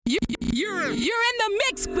You're in the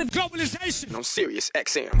mix with Globalization on Sirius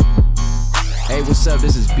XM. Hey, what's up?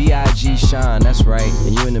 This is B.I.G. Sean, that's right.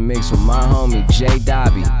 And you in the mix with my homie, J.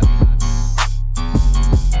 Dobby.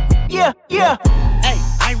 Yeah. Hey,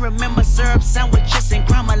 I remember syrup sandwiches and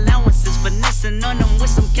crime allowances. Finessing on them with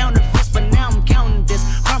some counterfeits, but now I'm counting this.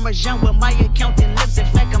 Parmesan with my accountant lips. In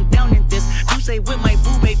fact, I'm down in this. You say with my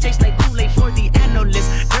boo babe, tastes like Kool-Aid for the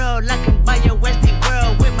analyst. Girl, I can buy your Westie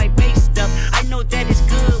world with my base stuff. I know that it's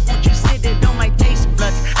good. Won't you sit it on my taste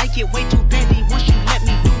buds? I get way too petty once you let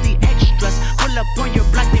me do the extras. Pull up on your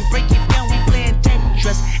block and break it down. We playing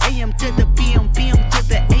Tetris. AM to the PM, PM to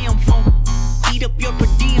the AM phone. Eat up your per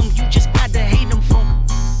diem, you just gotta hate them phone.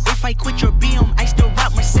 If I quit your BM, I still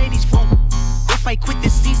rock Mercedes phone. If I quit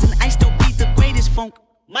this season, I still be the greatest funk.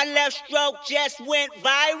 My left stroke just went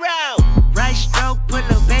viral. Right stroke put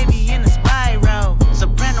a baby in a spiral.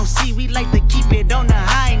 Soprano C, we like to keep it on the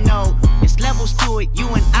high note. It's levels to it, you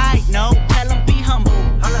and I know. Tell them be humble.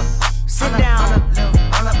 Sit down.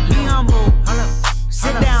 Be humble.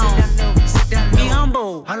 Sit down. Be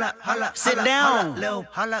humble. Sit down.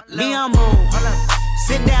 Be humble.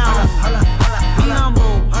 Sit down. Be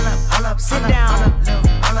humble. Sit down.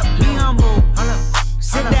 Be humble.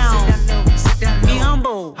 Sit down. Be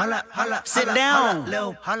humble. Sit down.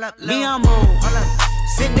 Be humble.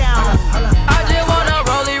 Sit down. I just wanna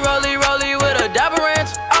rollie with a dapper ranch.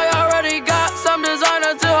 I already got some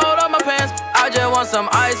designer to hold on my pants. I just want some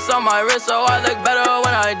ice on my wrist so I look better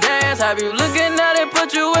when I dance. Have you looking at it,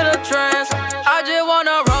 put you in a trance. I just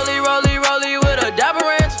wanna rollie with a dapper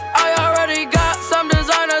ranch. I already got some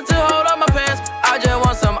designer to hold on my pants. I just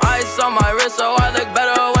want some ice on my wrist so I look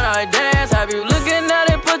better when I dance. Have you looking at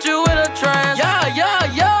it, put you in a trance. Yeah.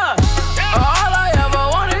 All I ever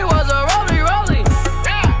wanted was a rollie.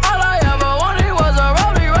 All I ever wanted was a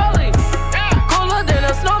rollie. Cooler than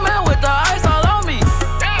a snowman with the ice all on me.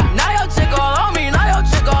 Now your chick all on me.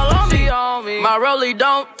 My rollie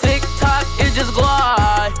don't tick tock, it just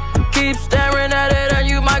glide. Keep staring at it and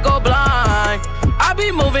you might go blind. I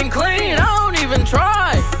be moving clean, I don't even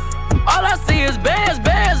try. All I see is bands,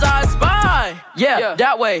 I spy. Yeah,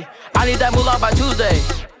 that way. I need that moolah by Tuesday.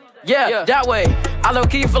 Yeah, that way. I low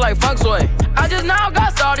key feel like funk sway. I just now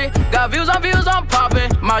got started. Got views, I'm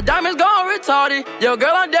popping. My diamonds gone retarded. Your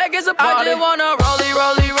girl on deck is a party. I just wanna rollie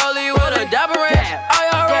with a dapper ranch. I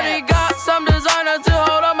already got some designer to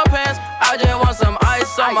hold on my pants. I just want some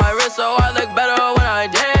ice on my wrist so I look better when I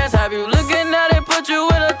dance. Have you looking at it, put you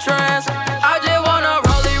in a trance. I just wanna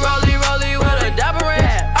rollie with a dapper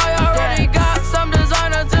ranch. I already got some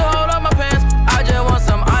designer to hold on my pants. I just want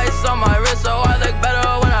some ice on my wrist so I look better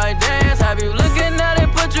when I dance. Have you looking at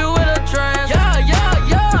it, put you in a trance. Yeah.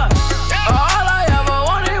 All I ever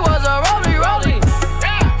wanted was a rollie.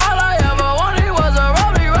 All I ever wanted was a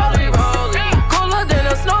rollie. Cooler than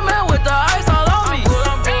a snowman with the ice all on me.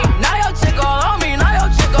 Now your chick all on me. I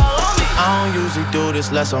don't usually do this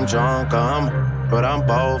unless I'm drunk, but I'm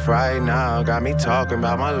both right now. Got me talking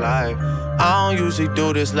about my life. I don't usually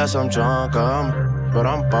do this unless I'm drunk, but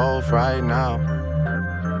I'm both right now.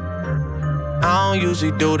 I don't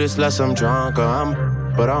usually do this unless I'm drunk,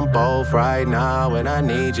 but I'm both right now and I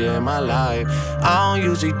need you in my life. I don't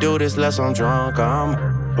usually do this unless I'm drunk,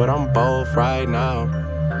 but I'm both right now.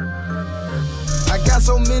 I got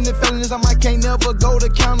so many feelings, I might can't never go to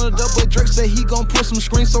Canada. But Drake said he gon' put some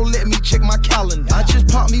screens, so let me check my calendar. I just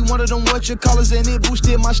popped me one of them whatchamacallits and it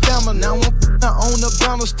boosted my stamina. Now I'm on the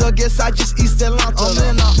bouncer stuff, guess I just eat Atlanta. Oh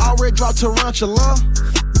man, I already dropped Tarantula.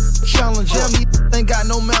 Challenge, yeah, me ain't got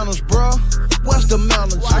no manners, bruh. What's the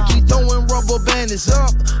manners? I keep throwing rubber bandits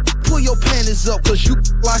up. Pull your panties up, cause you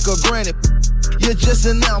like a granny. You're just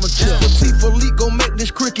an amateur. Petit Philippe gon' make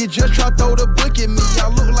this cricket, just try throw the book at me. I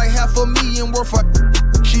look like $500,000 worth of.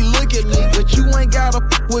 She look at me, but you ain't gotta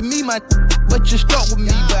with me, my. But you stuck with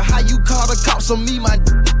me. But how you call the cops on me, my?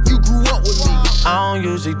 You grew up with me. I don't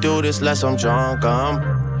usually do this unless I'm drunk,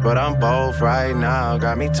 but I'm both right now.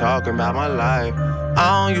 Got me talking about my life.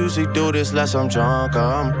 I don't usually do this unless I'm drunk,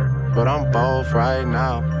 but I'm both right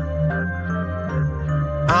now.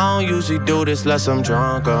 I don't usually do this unless I'm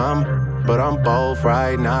drunk, but I'm both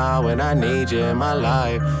right now and I need you in my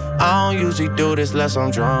life. I don't usually do this unless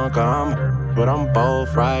I'm drunk, but I'm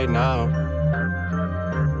both right now.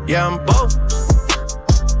 Yeah, I'm both.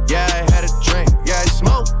 Yeah, I had a drink, yeah, I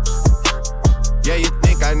smoke. Yeah, you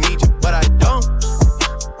think I need you, but I don't.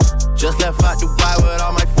 Just left out Dubai with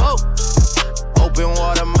all my folk. Open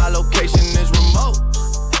water, my location is remote.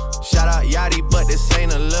 Shout out Yachty, but this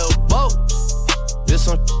ain't a little boat. This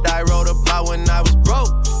some shit I wrote about when I was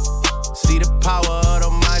broke. See, the power of the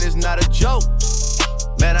mind is not a joke.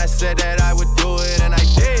 Man, I said that I would do it and I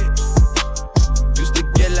did. Used to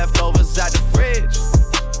get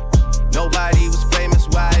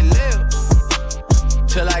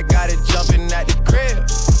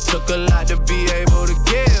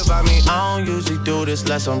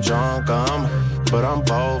less I'm drunk, but I'm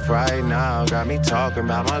both right now. Got me talking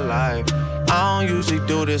about my life. I don't usually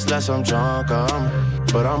do this less I'm drunk,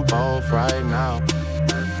 but I'm both right now.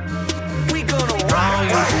 I don't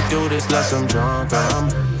usually do this less I'm drunk, I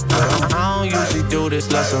don't usually do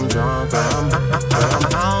this less I'm drunk, I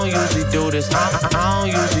don't usually do this, I don't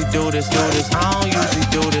usually do this, I don't usually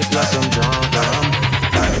do this less I'm drunk, I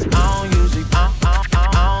don't usually, I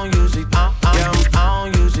don't usually, yeah, I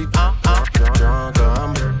don't usually, drunk, I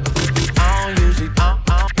don't usually, I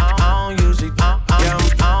don't usually, yeah,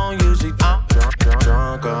 I don't usually,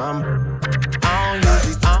 drunk, I don't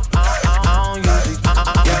usually, I don't usually, yeah,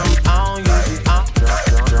 I don't usually,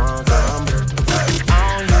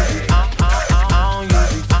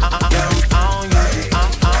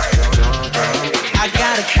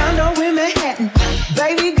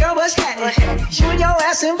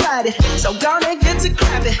 invited, so gonna get to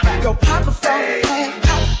grab it. Go pop it for a plan,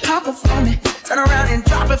 pop it for me. Turn around and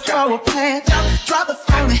drop it for a plan, drop it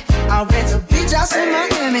for me. I'll rent a beach house in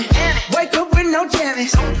Miami. Wake up with no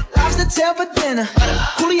jammies, lobster tail for dinner.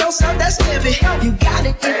 Julio served that snippet. You got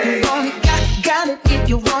it if you want it, got it if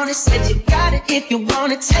you want it. Said you got it if you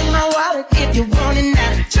want it. Take my wallet if you want it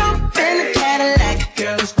now. Jump in the Cadillac,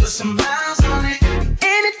 girl, let's put some miles on it.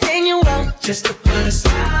 Anything you want, just to put a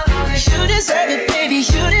smile on it. You deserve it, baby,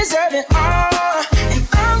 you deserve it all. And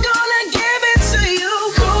I'm gonna give it to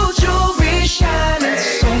you. Gold jewelry shining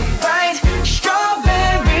so bright.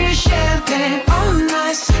 Strawberry champagne, oh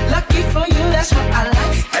nice. Lucky for you, that's what I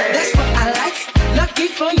like. That's what I like. Lucky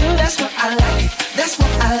for you, that's what I like. That's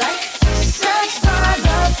what I like. Sex by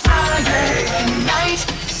the fire night.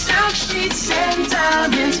 Silk sheets and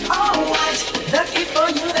diamonds, all white. Lucky for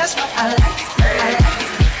you, that's what I like. I like,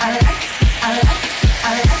 I like, I like, I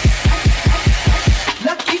like.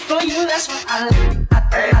 Lucky for you, that's what I like.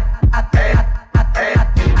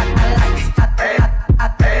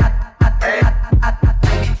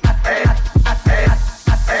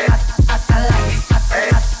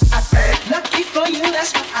 Lucky for you,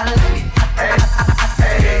 that's what I like.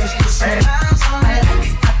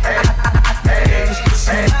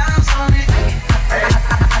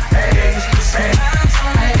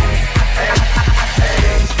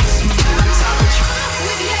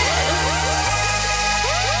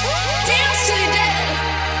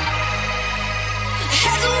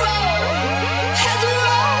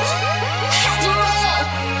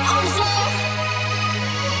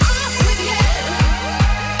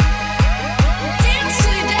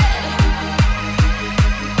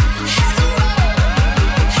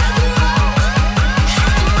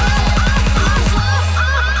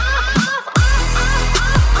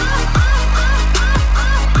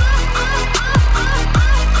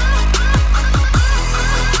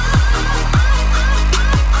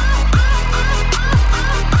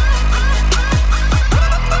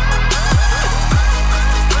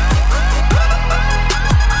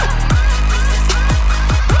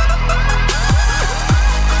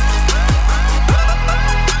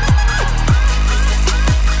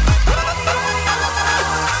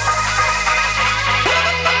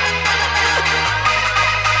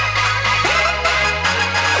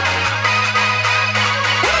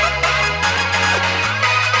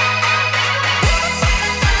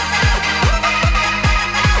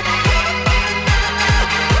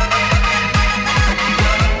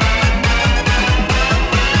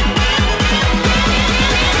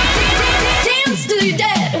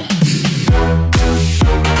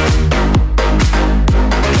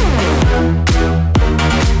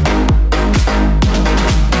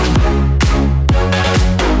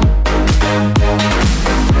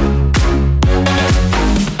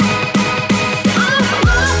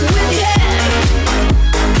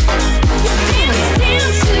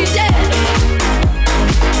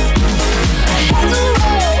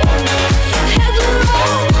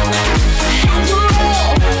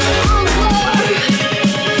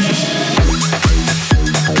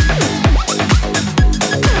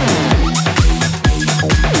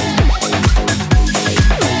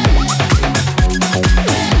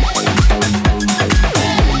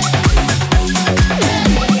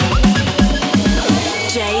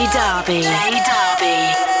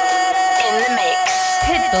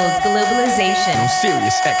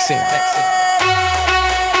 Sirius XM.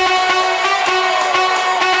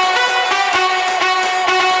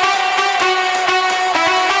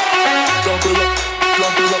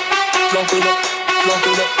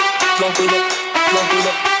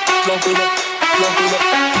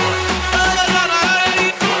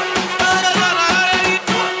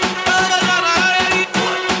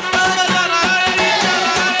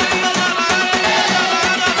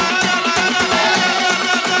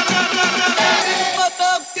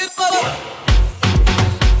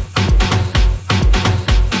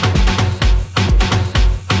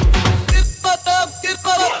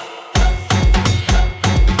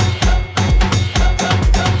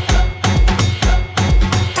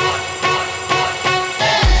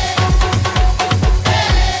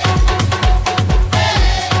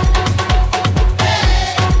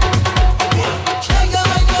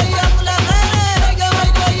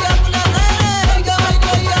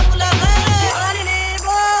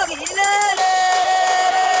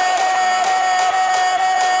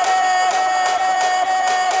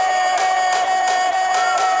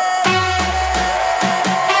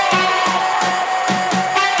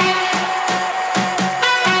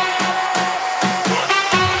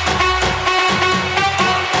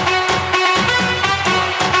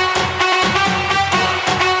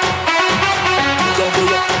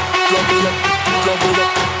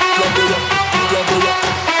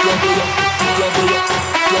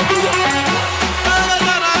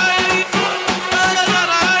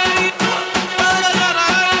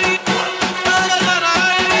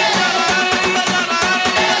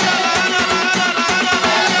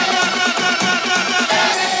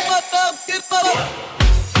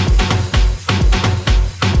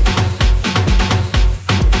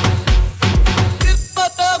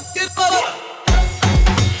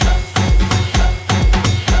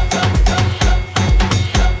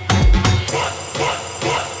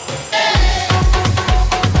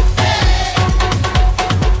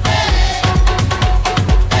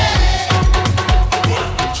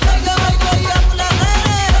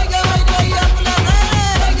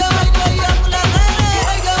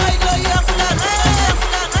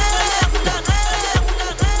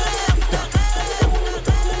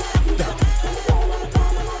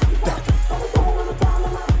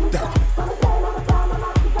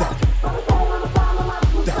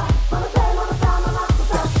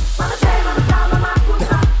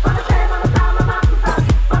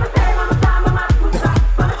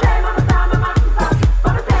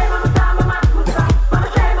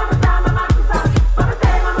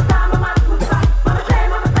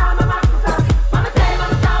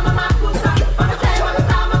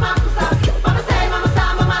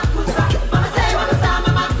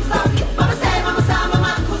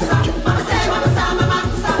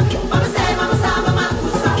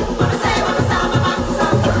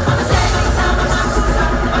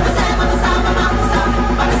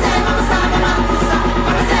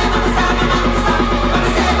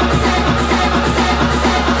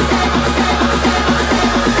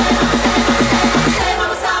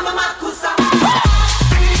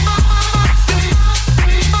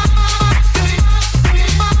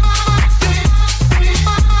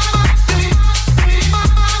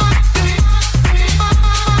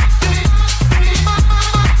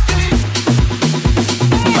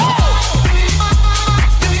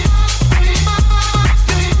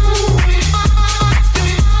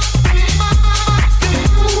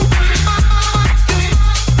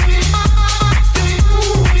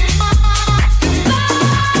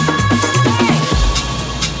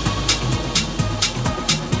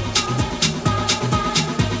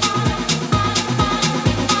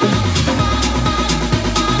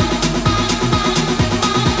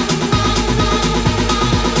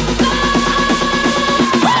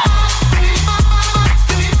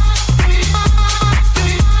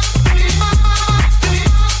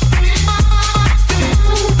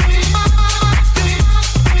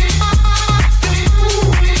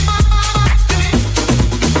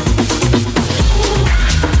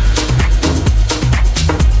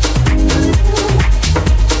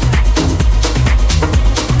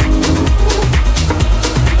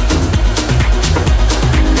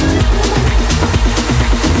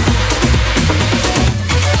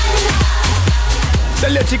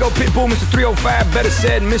 Pitbull, Mr. 305, better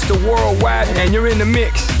said Mr. Worldwide, and you're in the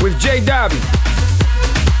mix with J. Dobby.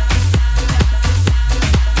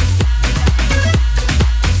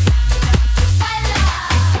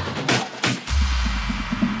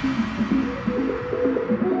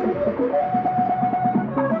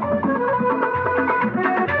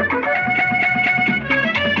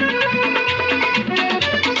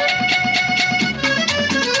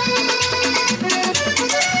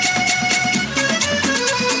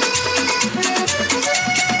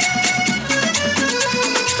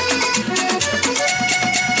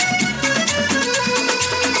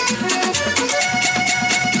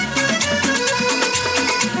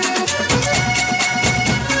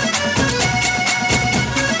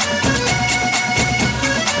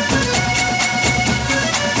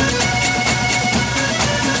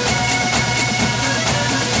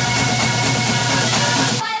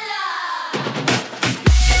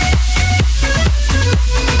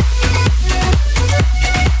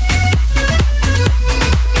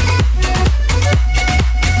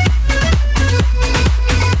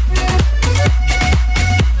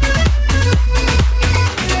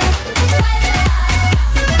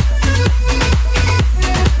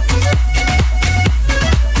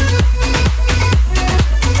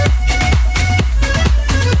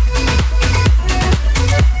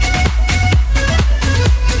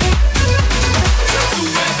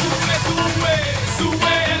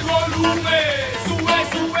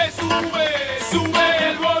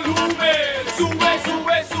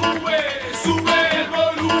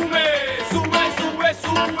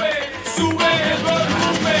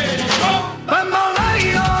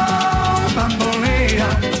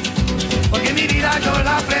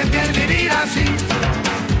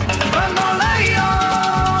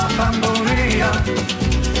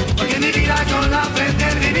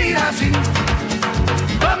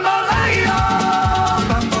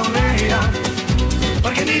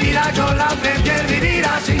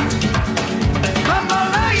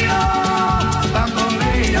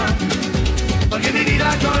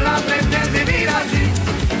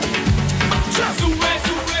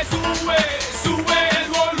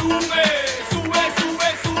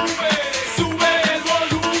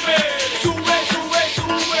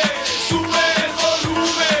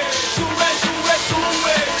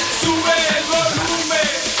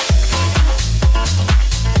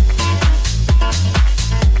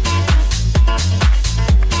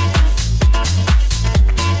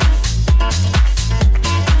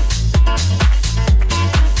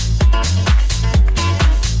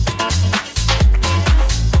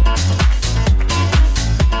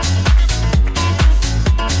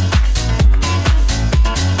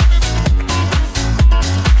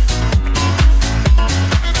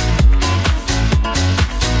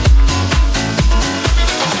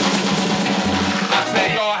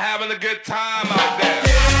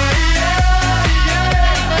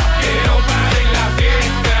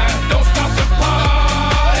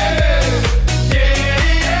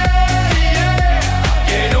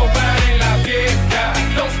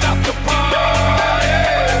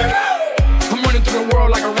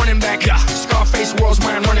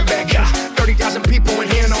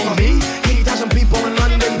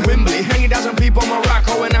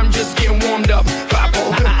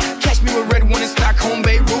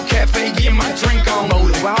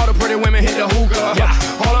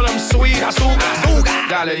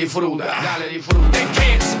 Dale disfruta, dale disfruta. They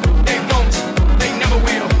can't, they won't, they never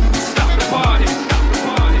will stop the party.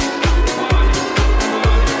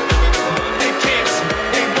 They can't,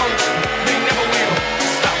 they won't, they never will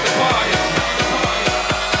stop the party.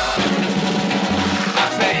 I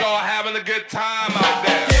say y'all having a good time out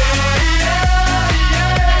there.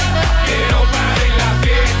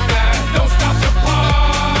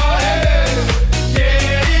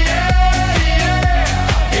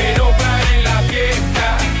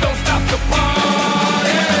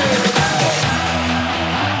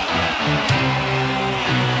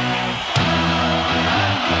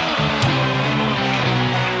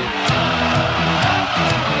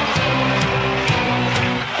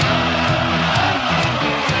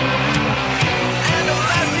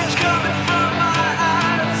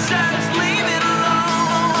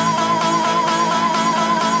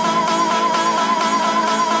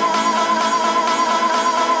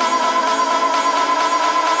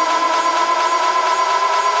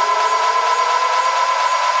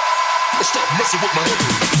 Stop messing with my head.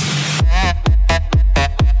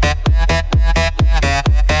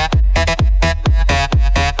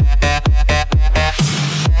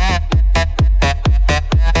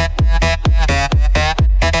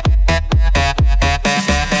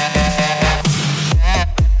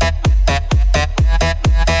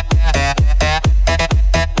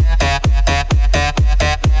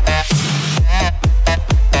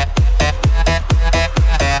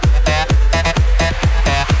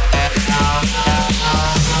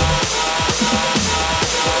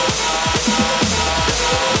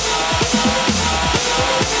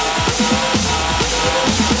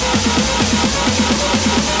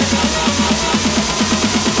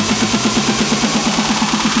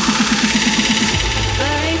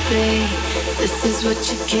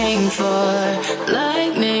 came for.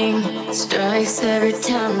 Lightning strikes every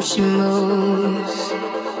time she moves.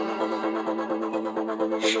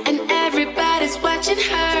 And everybody's watching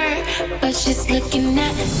her, but she's looking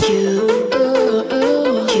at you.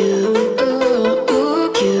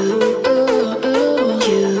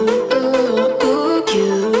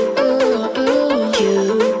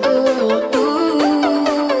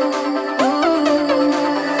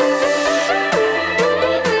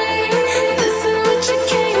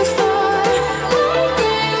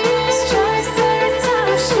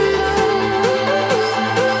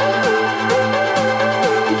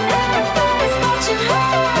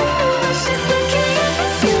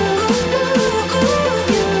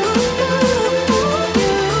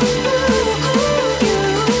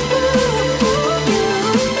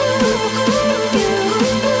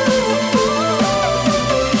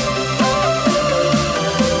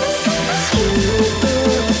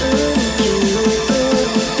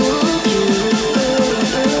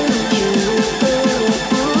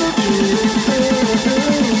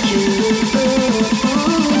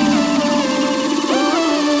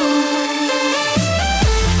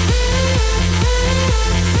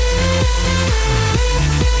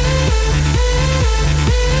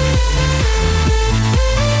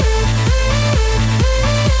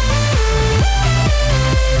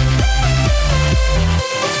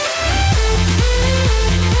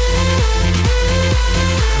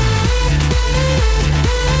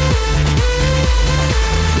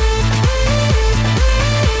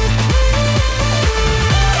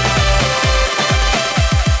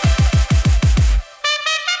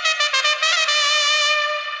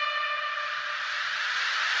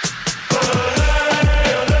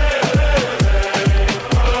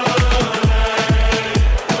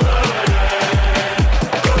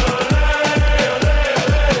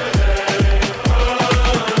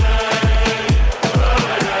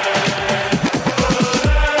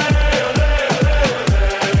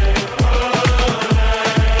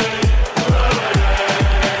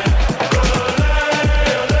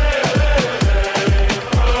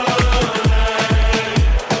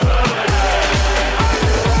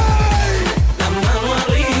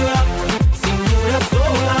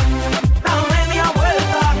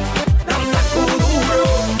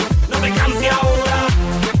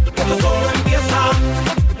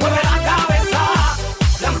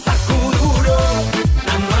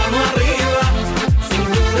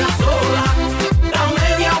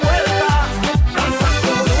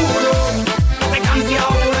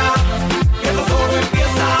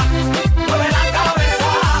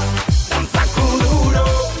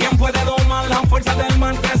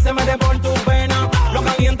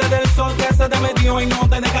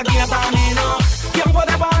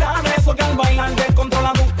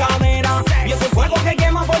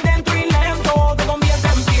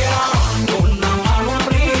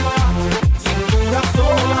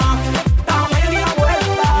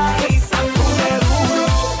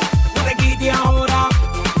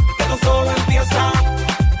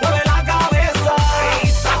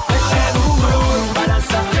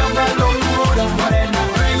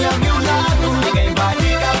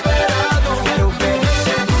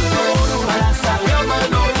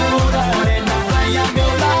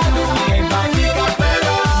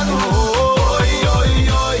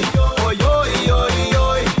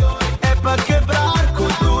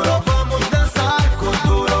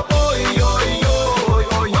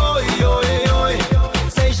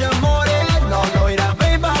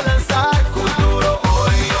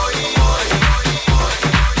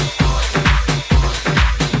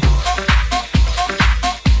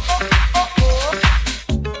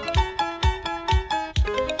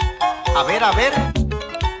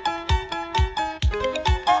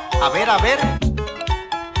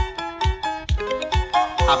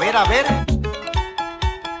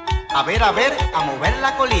 A mover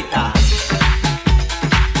la colita.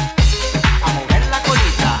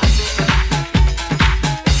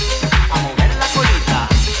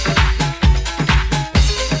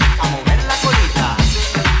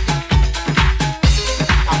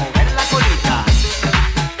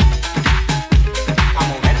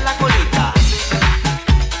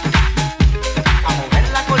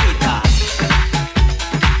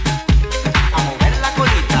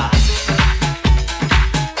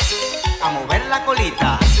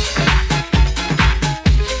 colita.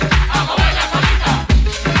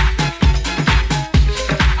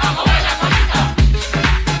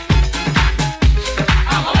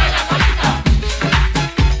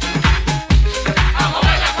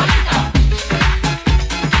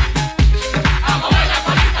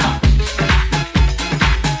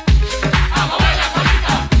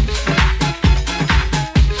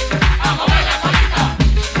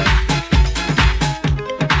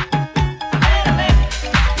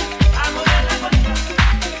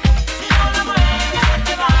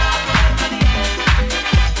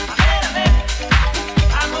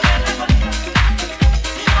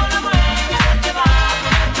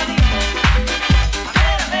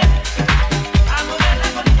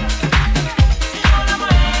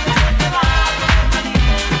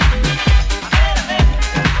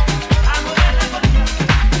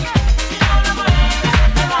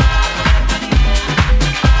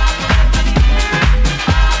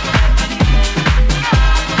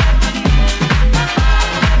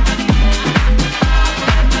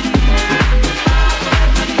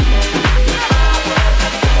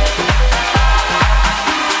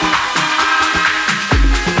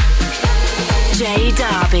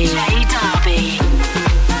 Darby.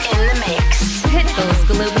 In the mix. Pitbull's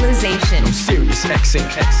Globalization. I'm Sirius XM.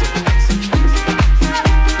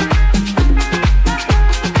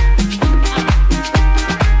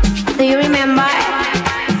 Do you remember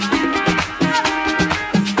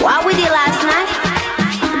what we did last night?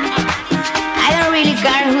 I don't really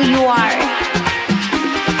care who you are.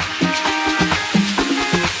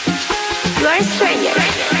 You are a stranger.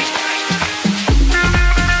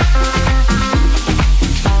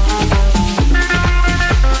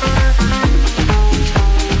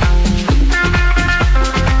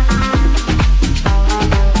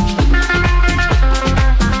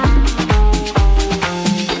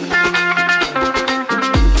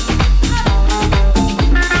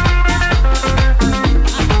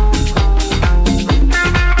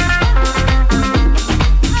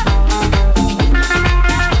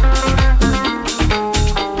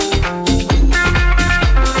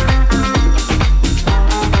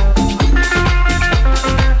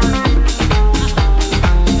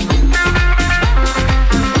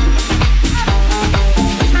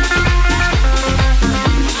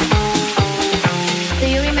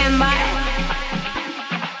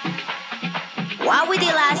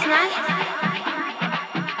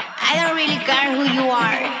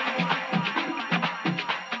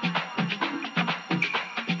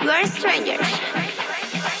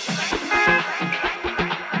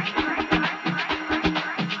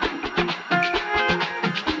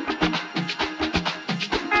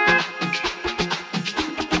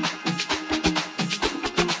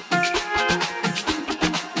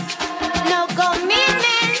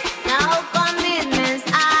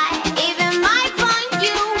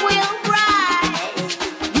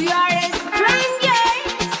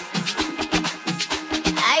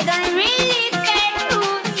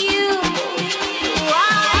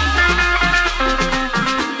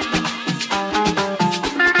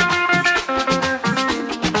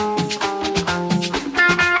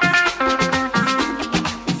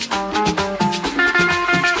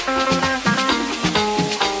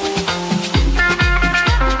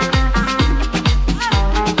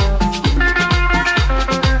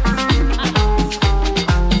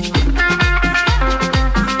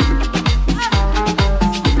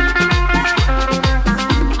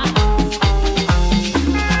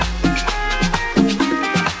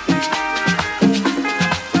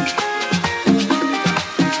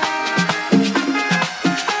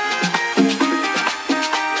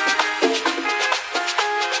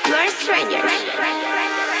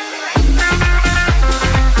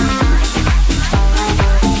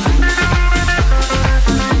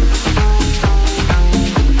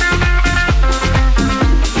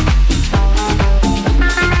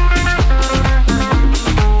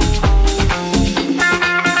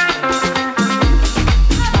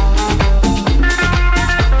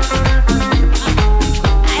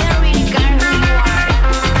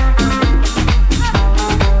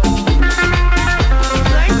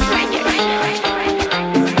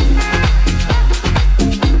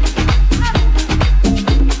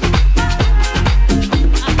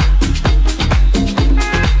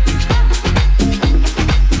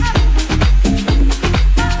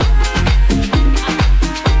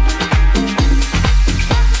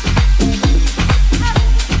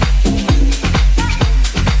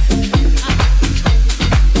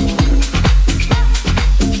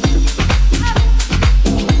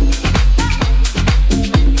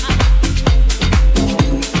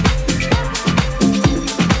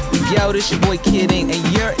 This your boy Kid Ink,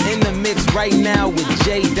 and you're in the mix right now with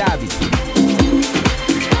J Darby.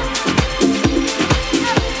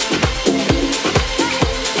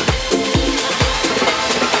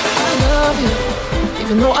 I love you,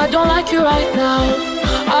 even though I don't like you right now.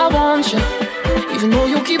 I want you, even though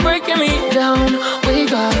you keep breaking me down. We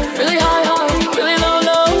got really high highs, really low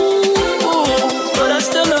lows, but I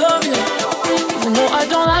still love you, even though I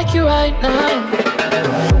don't like you right now.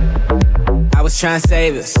 I was trying to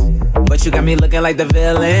save us, but you got me looking like the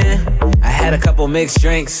villain. I had a couple mixed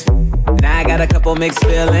drinks, now I got a couple mixed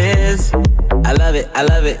feelings. I love it, I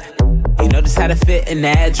love it. You know just how to fit in the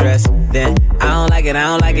address. Then I don't like it, I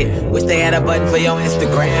don't like it. Wish they had a button for your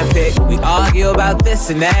Instagram pic. We argue about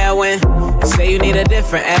this and that when you say you need a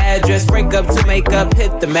different address. Break up to make up,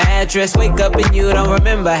 hit the mattress. Wake up and you don't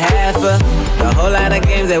remember half of the whole lot of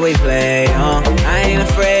games that we play on. I ain't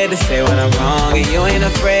afraid to say when I'm wrong, and you ain't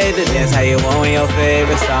afraid to dance how you want when your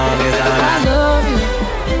favorite song is on. I love you,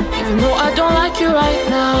 even though I don't like you right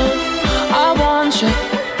now. I want you,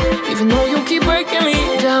 even though you keep breaking me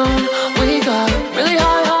down. We got really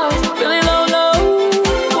high highs, really low lows,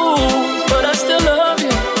 but I still love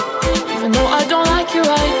you, even though I don't like you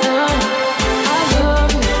right now. I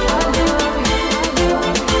love you,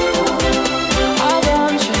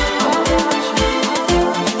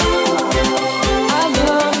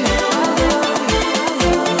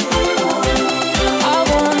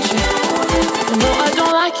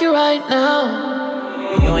 right now.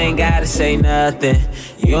 You ain't gotta say nothing.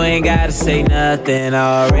 You ain't gotta say nothing. I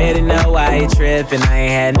already know why you trippin'. I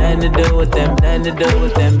ain't had nothing to do with them, nothing to do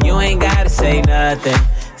with them. You ain't gotta say nothing.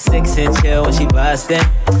 6 and chill when she bustin'.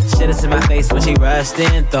 Shit in my face when she rushed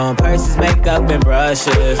in. Throwing purses, makeup, and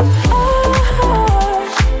brushes.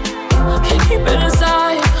 Can't keep it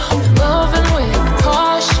inside. Loving with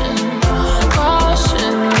caution,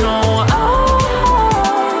 caution. No, I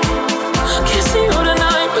can't see you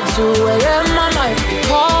tonight, but 2 a.m. I might be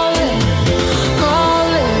calling,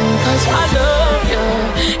 calling. 'Cause I love you,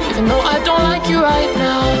 even though I don't like you right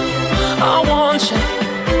now. I want you,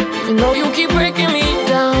 even though you keep breaking me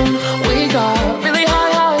down. We got really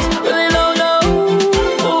high highs, really low lows,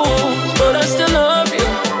 but I still love you,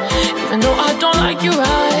 even though I don't like you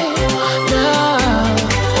right now.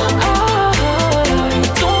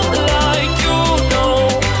 I don't like you, no.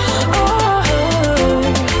 I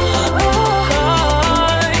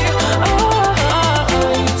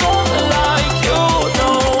don't like you,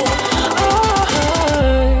 no.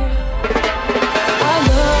 I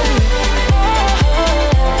love you.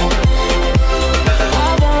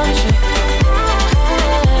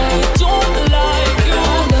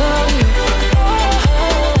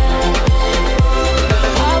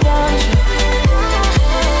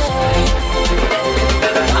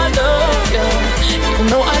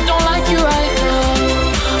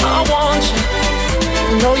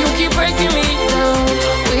 No, you keep breaking me down.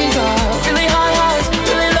 We got really high highs,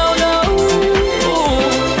 really low lows,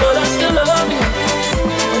 but I still love you.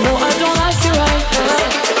 No, I don't like you right now.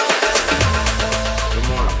 Good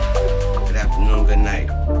morning, good afternoon, good night.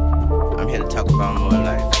 I'm here to talk about more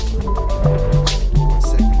life. 1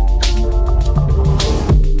 second.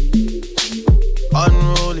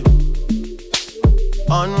 Unruly,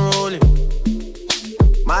 unruly.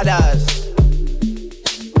 My dads.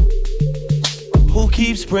 Who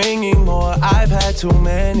keeps bringing more? I've had too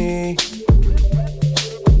many.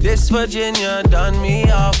 This Virginia done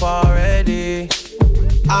me off already.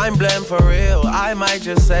 I'm blamed for real, I might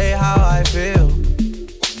just say how I feel.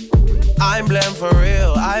 I'm blamed for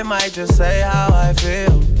real, I might just say how I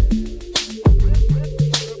feel.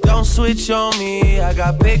 Don't switch on me, I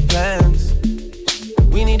got big plans.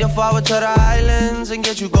 We need to forward to the islands and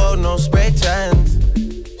get you gold, no spray tans.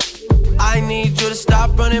 I need you to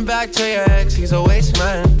stop running back to your ex, he's a waste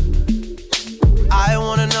man. I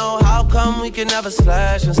wanna know how come we can never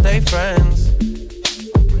slash and stay friends.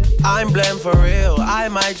 I'm blamed for real, I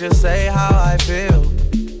might just say how I feel.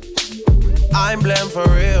 I'm blamed for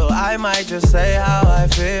real, I might just say how I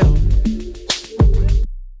feel.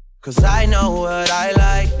 'Cause I know what I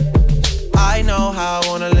like, I know how I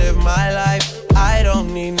wanna live my life. I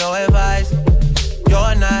don't need no advice,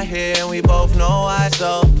 you're not here and we both know why.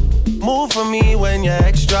 So move for me when you're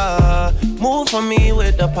extra. Move for me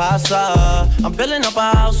with the pasta. I'm building up a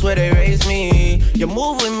house where they raise me. You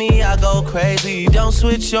move with me, I go crazy. Don't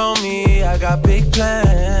switch on me, I got big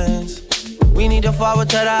plans. We need to forward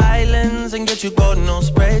to the islands and get you golden on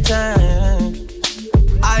spray tan.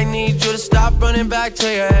 I need you to stop running back to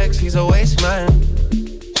your ex, he's a waste man.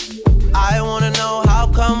 I wanna know how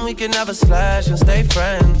come we can never slash and stay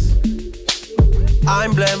friends.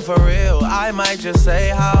 I'm blamed for real, I might just say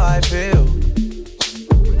how I feel.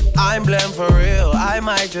 I'm blamed for real, I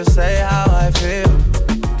might just say how I feel.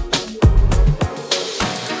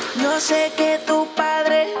 No sé que tus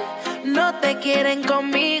padres no te quieren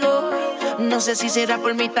conmigo. No sé si será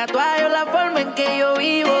por mi tatuaje o la forma en que yo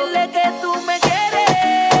vivo. Dile que tú me quieres,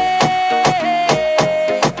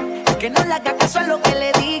 que no le haga caso a lo que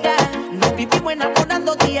le diga. Nos vivimos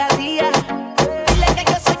enamorando día a día. Dile que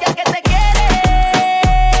yo soy el que te quiere.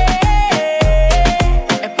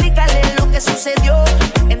 Explícale lo que sucedió.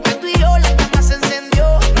 Entre tú y yo la llama se encendió.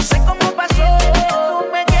 No sé cómo pasó. Tú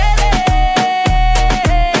me quieres,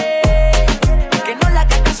 que no le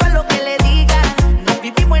haga caso a lo que le diga. Nos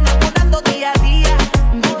vivimos enamorando día a día.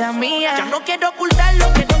 Vida mía, ya no quiero ocultarlo,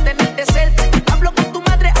 quiero tenerte cerca. Hablo con tu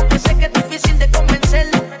madre, aunque sé que es difícil de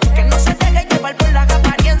convencerla. Que no se deje llevar por las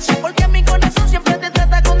apariencias, porque mi corazón siempre te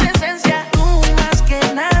trata con decencia. Tú más que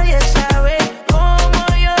nadie sabes cómo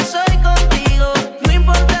yo soy contigo. No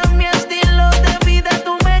importa mi estilo de vida,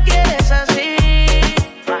 tú me quieres así.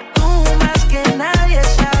 Tú más que nadie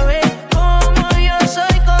sabes cómo yo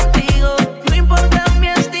soy contigo. No importa mi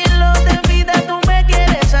estilo de vida, tú me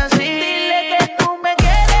quieres así. Dile que tú me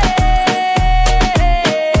quieres,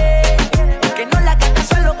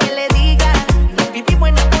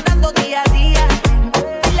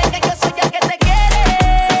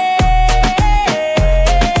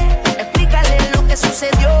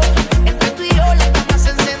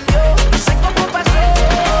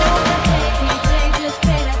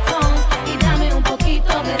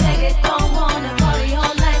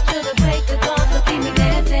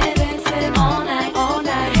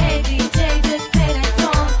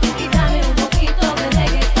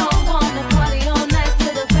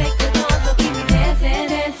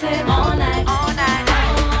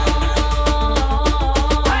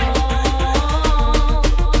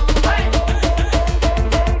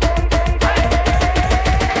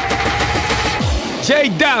 J.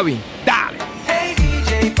 Davi, dale. Hey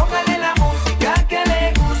DJ, póngale la música que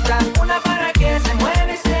le gusta, una para que se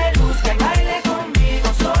mueva y se luzca y baile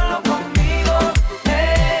conmigo, solo conmigo.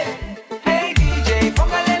 Hey DJ,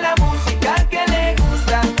 póngale la música que le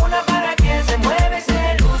gusta, una para que se mueva y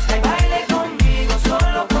se luzca y baile conmigo,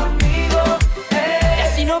 solo conmigo. Y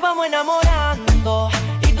así nos vamos enamorando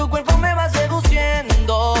y tu cuerpo me va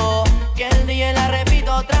seduciendo, que el día la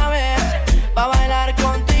repito otra vez, pa' bailar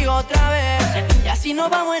contigo otra vez. Y así nos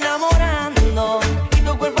vamos enamorando y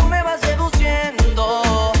tu cuerpo me va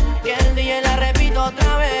seduciendo, que el día la repito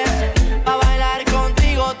otra vez, pa' bailar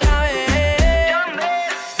contigo otra vez.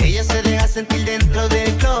 Ella se deja sentir dentro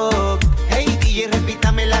del club. Hey DJ,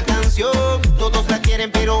 repítame la canción. Todos la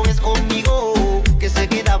quieren pero es conmigo que se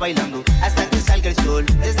queda bailando hasta que salga el sol.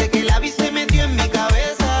 Desde que la vi se metió en mi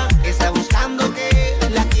cabeza. Está buscando que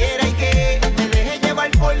la quiera y que me deje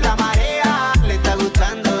llevar por la marea. Le está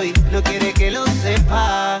gustando y no quiere que lo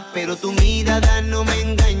sepa, pero tu mirada no me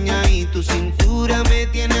engaña y tu cintura me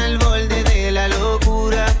tiene al borde de la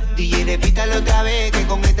locura. DJ, repítalo otra vez que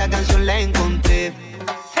con esta canción la encontré.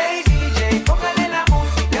 Hey DJ, póngale la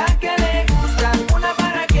música que le gusta, una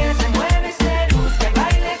para que se mueva y se luzca y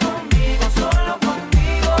baile conmigo, solo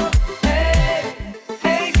conmigo.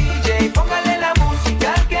 Hey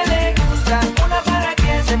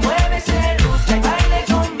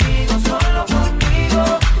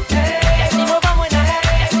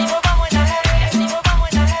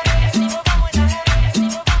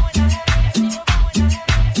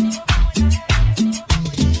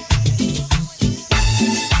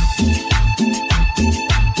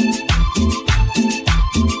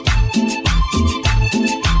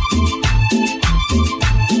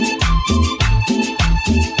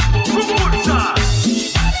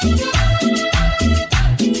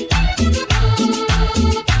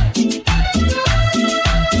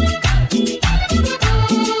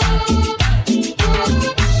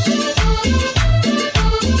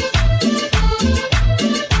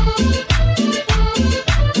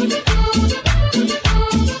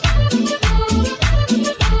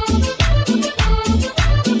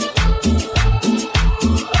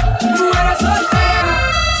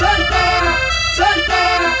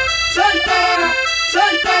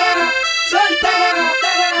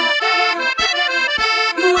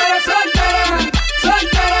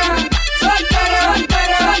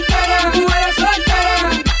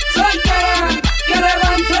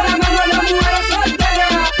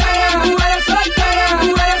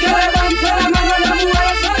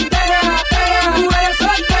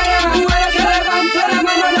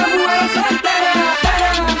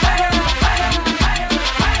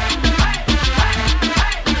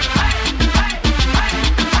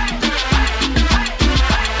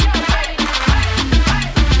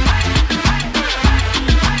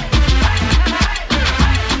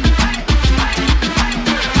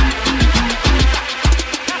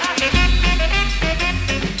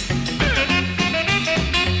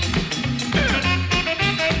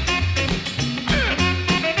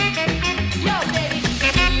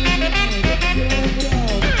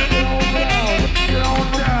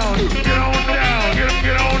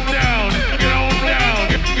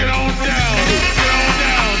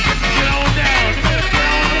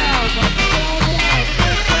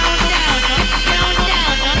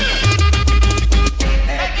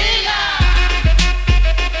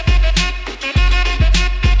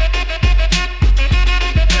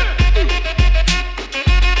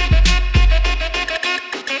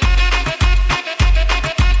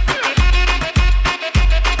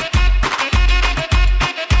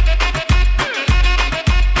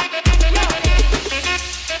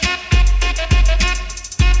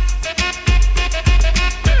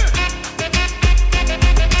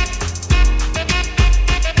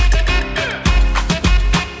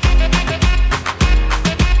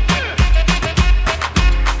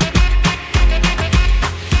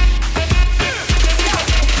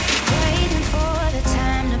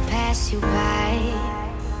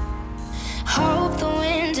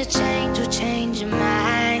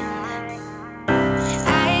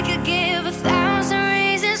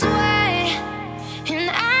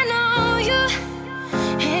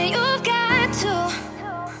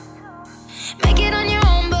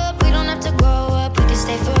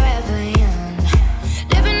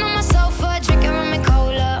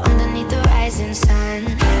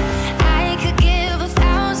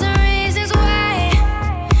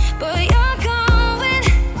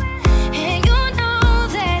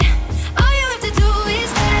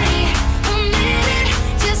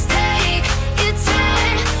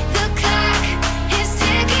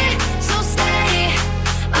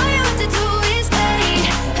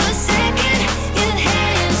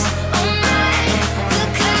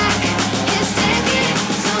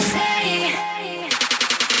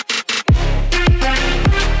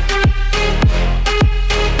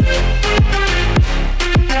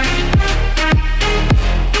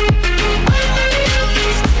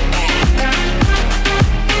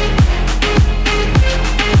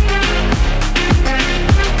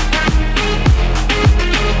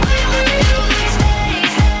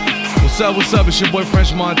What's up? It's your boy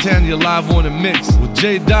French Montana. You're live on the mix with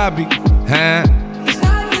J. Dobby. Huh?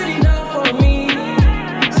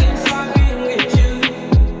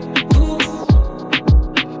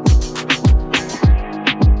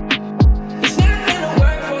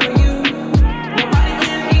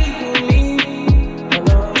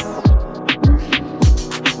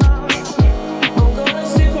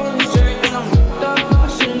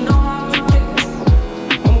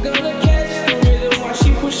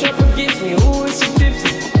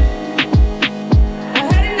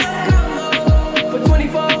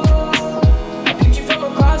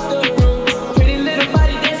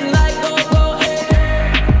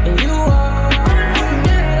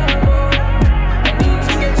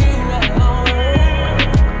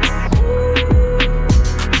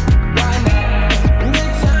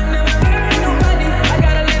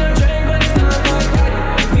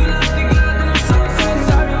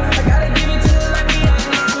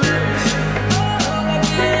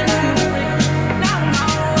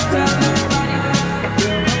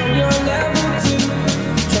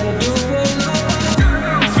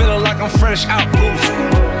 Fresh out boost.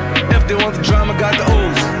 If they want the drama, got the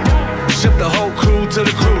ooze. Ship the whole crew to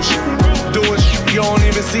the cruise. Doing shit you don't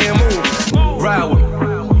even see him move.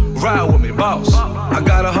 Ride with me, boss. I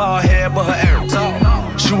got a hard head, but her air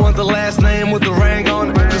talk. She want the last name with the ring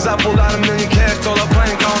on it. Cause I pulled out $1 million cash, told her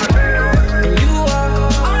plank on it.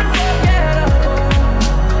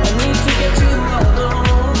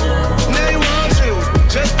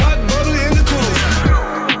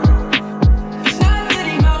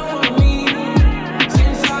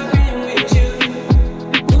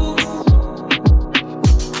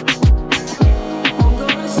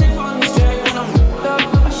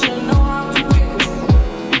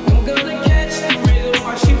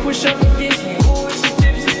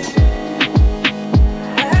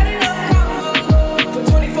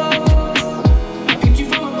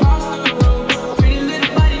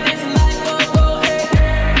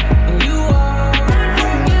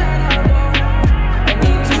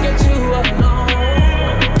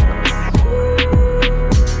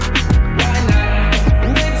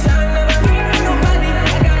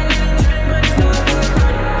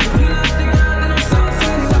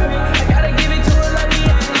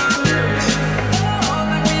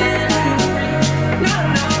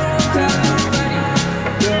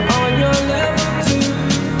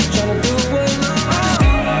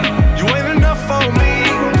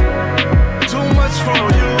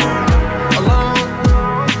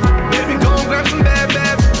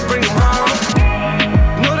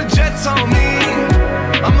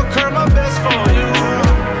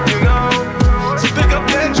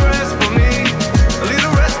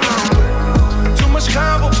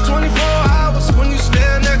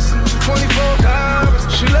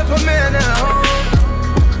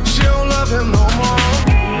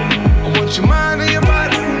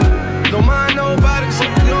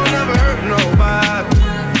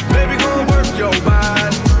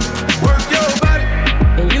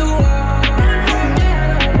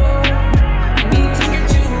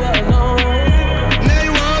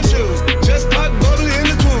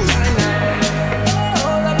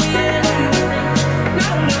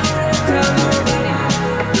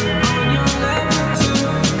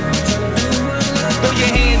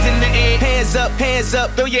 hands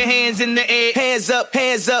up, throw your hands in the air. Hands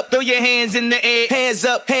up, throw your hands in the air. Hands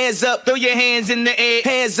up, throw your hands in the air.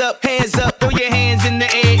 Hands up, throw your hands in the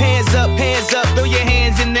air. Hands up, throw your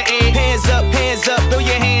hands in the air. Hands up, throw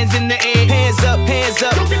your hands in the air. Hands up,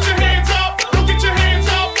 don't get your hands up, don't get your hands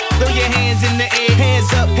up. Throw your hands in the air.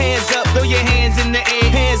 Hands up, throw your hands in the air.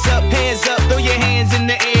 Hands up, throw your hands in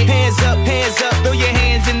the air. Hands up, throw your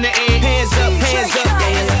hands in the air. Hands up. Yeah,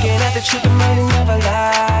 you're looking at the truth, the money never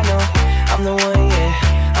lie. No, I'm the one, yeah.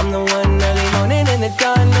 I'm the one early morning in the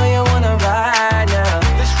dawn. Know you wanna ride now.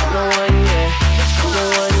 I'm the one, yeah. I'm the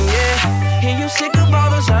one, yeah. Hear you sick of all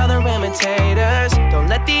those other imitators. Don't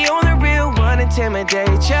let the only real one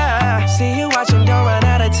intimidate ya. See you watching, don't run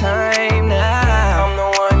out of time now. I'm the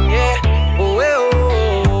one, yeah. Ooh,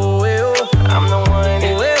 ooh, ooh. I'm the one,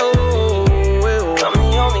 ooh, ooh, ooh. I'm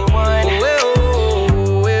the only one, ooh,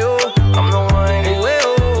 ooh. I'm the one, ooh,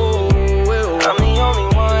 ooh. I'm the only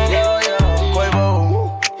one. Quavo,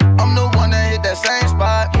 I'm the one that hit that same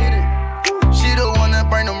spot. She the one that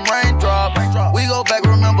bring them raindrops. We go back,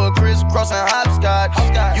 remember crisscross and hopscotch.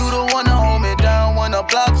 You the one that hold me down when the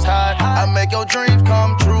block's hot. I make your dreams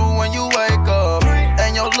come true when you wake up.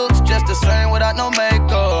 And your looks just the same without no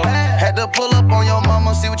makeup. Had to pull up on your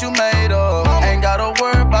mama, see what you made of. Ain't gotta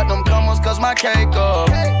worry about them comers, cause my cake up.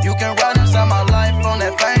 You can ride inside my life on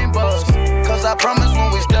that fame bus. Cause I promise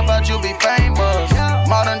when we step out, you'll be famous.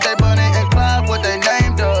 Modern day Bunny and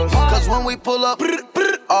we pull up,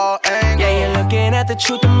 all angles. Yeah, you're looking at the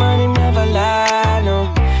truth, the money never lie, no.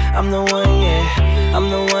 I'm the one, yeah, I'm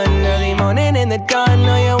the one. Early morning in the dawn,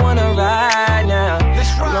 know you wanna ride now.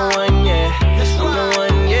 I'm the one, yeah, I'm the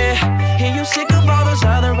one, yeah. Hear you sick of all those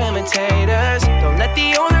other imitators. Don't let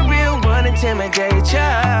the only real one intimidate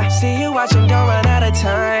ya. See you watching, don't run out of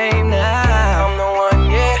time now. I'm the one,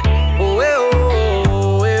 yeah, ooh,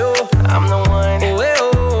 ooh, ooh. I'm the one, ooh, ooh,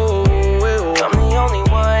 ooh. I'm the only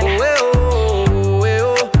one, ooh, ooh.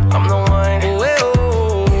 I'm the one, ooh,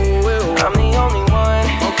 ooh. I'm the only one.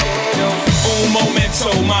 Okay, Un momento,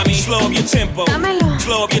 mami, slow up your tempo. Dámelo.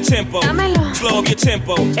 Slow up your tempo. Dámelo. Slow up your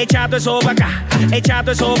tempo. Echato eso pa' acá,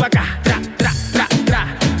 echato eso pa' acá. Tra, tra, tra, tra,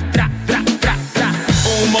 tra, tra, tra, tra.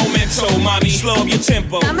 Un momento, mami, slow up your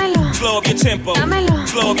tempo. Dámelo. Slow up your tempo. Dámelo.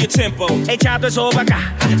 Slow up your tempo. Echato eso pa'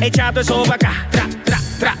 acá, echato eso pa' acá. Tra, tra,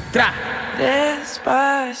 tra, tra.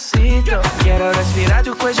 Despacito, quiero respirar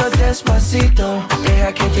tu cuello despacito.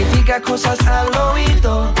 Deja que te diga cosas al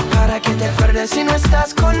oído, para que te acuerdes si no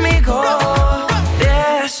estás conmigo.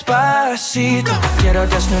 Despacito, quiero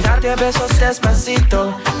desnudarte a besos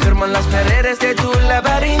despacito. Firmo en las paredes de tu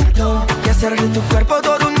laberinto y hacer de tu cuerpo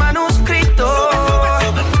todo un manuscrito.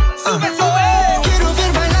 Sube, sube. Quiero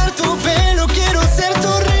ver bailar tu pelo, quiero ser tu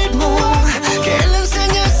ritmo. Que le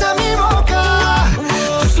enseñes a mi boca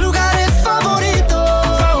tus lugares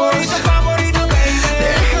favoritos. Favorito, baby.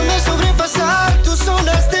 Déjame sobrepasar tus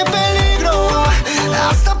zonas de peligro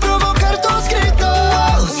hasta provocar tus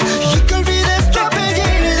gritos y que olvides tu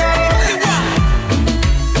apellido.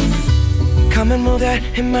 Come and move that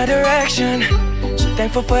in my direction. So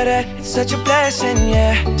thankful for that, it's such a blessing,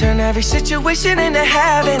 yeah. Turn every situation into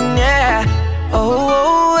heaven, yeah.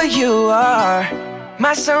 Oh, you are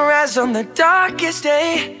my sunrise on the darkest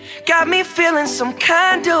day. Got me feeling some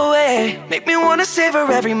kind of way. Make me wanna savor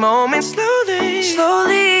every moment slowly,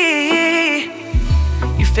 slowly.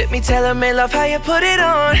 You fit me, tailor-made, love how you put it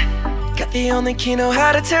on. Got the only key, know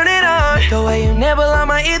how to turn it on. The way you nibble on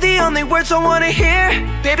my ear, the only words I wanna hear.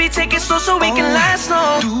 Baby, take it slow so we can last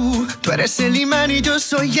long. Tú eres el imán y yo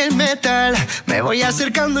soy el metal. Me voy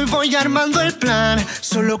acercando y voy armando el plan.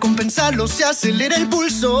 Solo con pensarlo se acelera el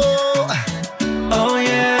pulso. Oh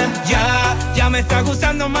yeah, ya me está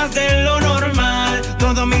gustando más de lo normal.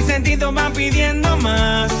 Todos mis sentidos van pidiendo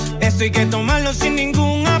más. Esto hay que tomarlo sin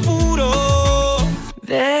ningún apuro.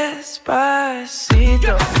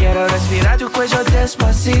 Despacito, quiero respirar tu cuello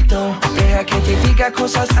despacito. Deja que te diga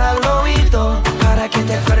cosas al oído, para que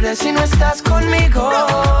te acuerdes si no estás conmigo.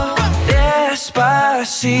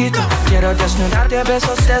 Despacito, quiero desnudarte a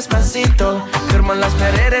besos despacito. Firmo en las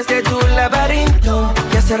paredes de tu laberinto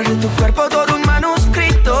y hacer de tu cuerpo todo un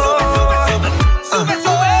manuscrito. Sube,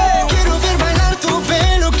 sube. Quiero ver bailar tu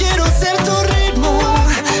pelo, quiero ser tu ritmo.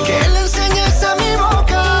 Que le enseñes a mi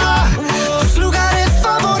boca tus lugares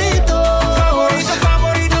favoritos.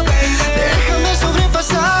 Favorito, baby. Déjame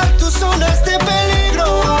sobrepasar tus zonas de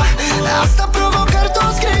peligro hasta provocar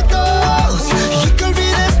tus gritos y que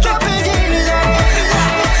olvides tu apellido.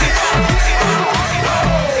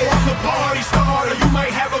 I'm the party starter. You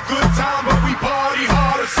might have a good time, but we party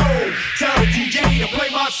harder. So tell the DJ to play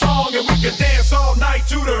my song and we can dance all night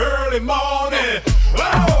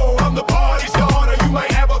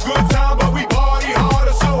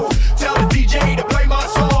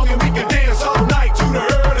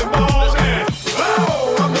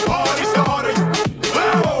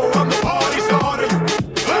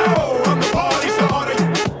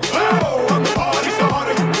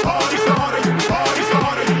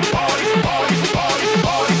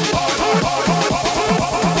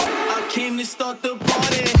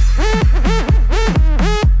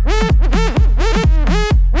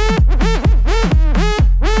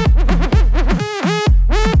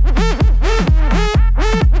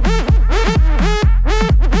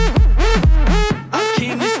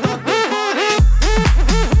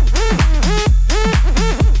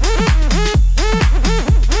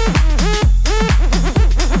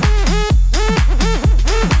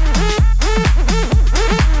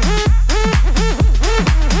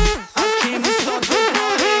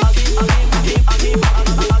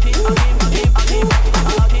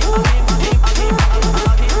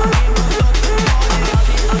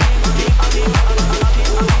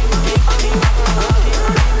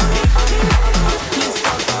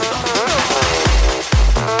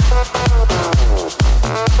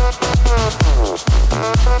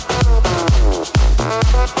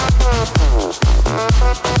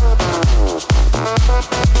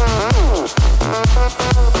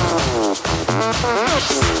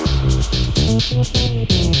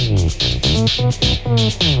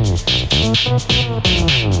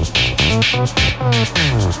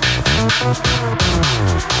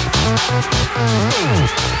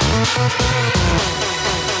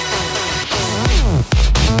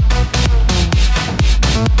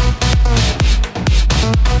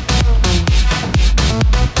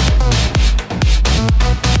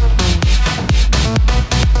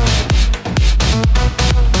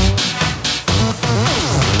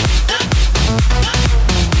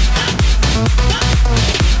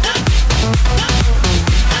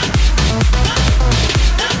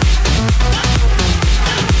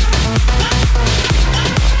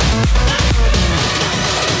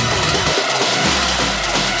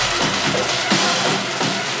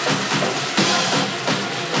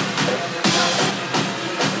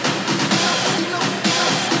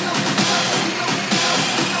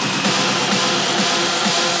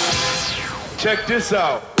Check this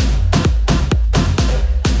out.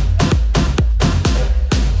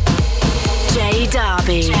 J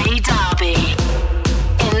Derby. J Derby.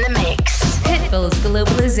 In the mix. Pitbull's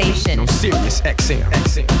Globalization. On Sirius XM.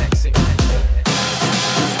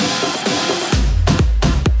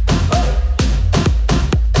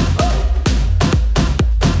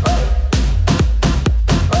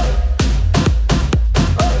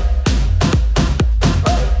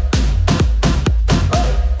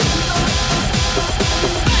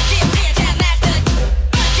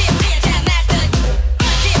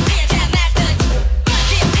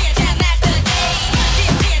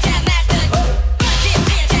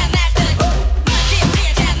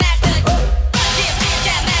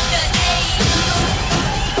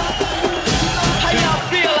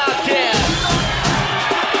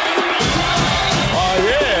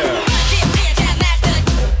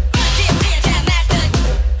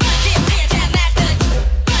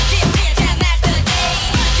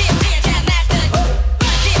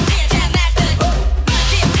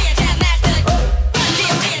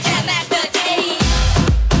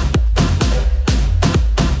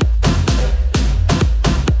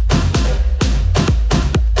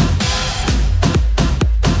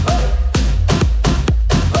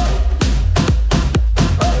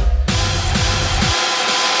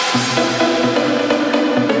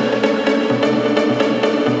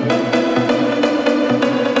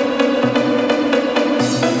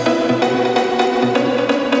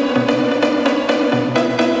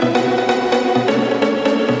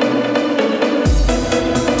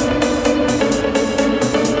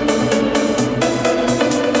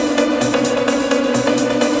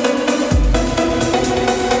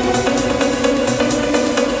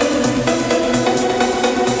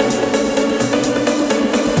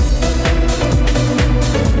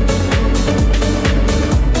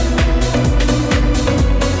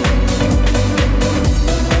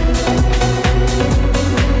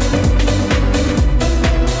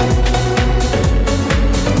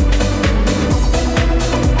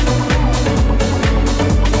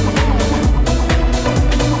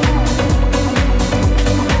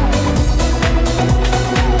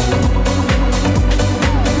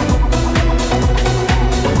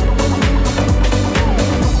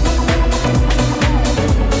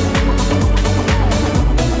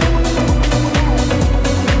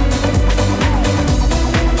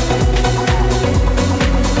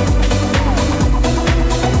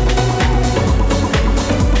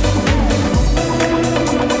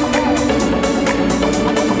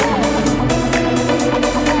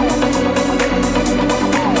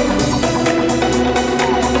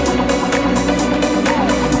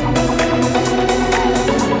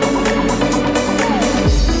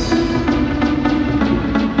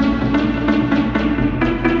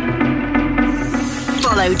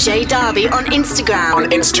 Follow J Derby on Instagram. On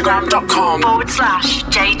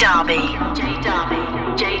Instagram.com//J Derby.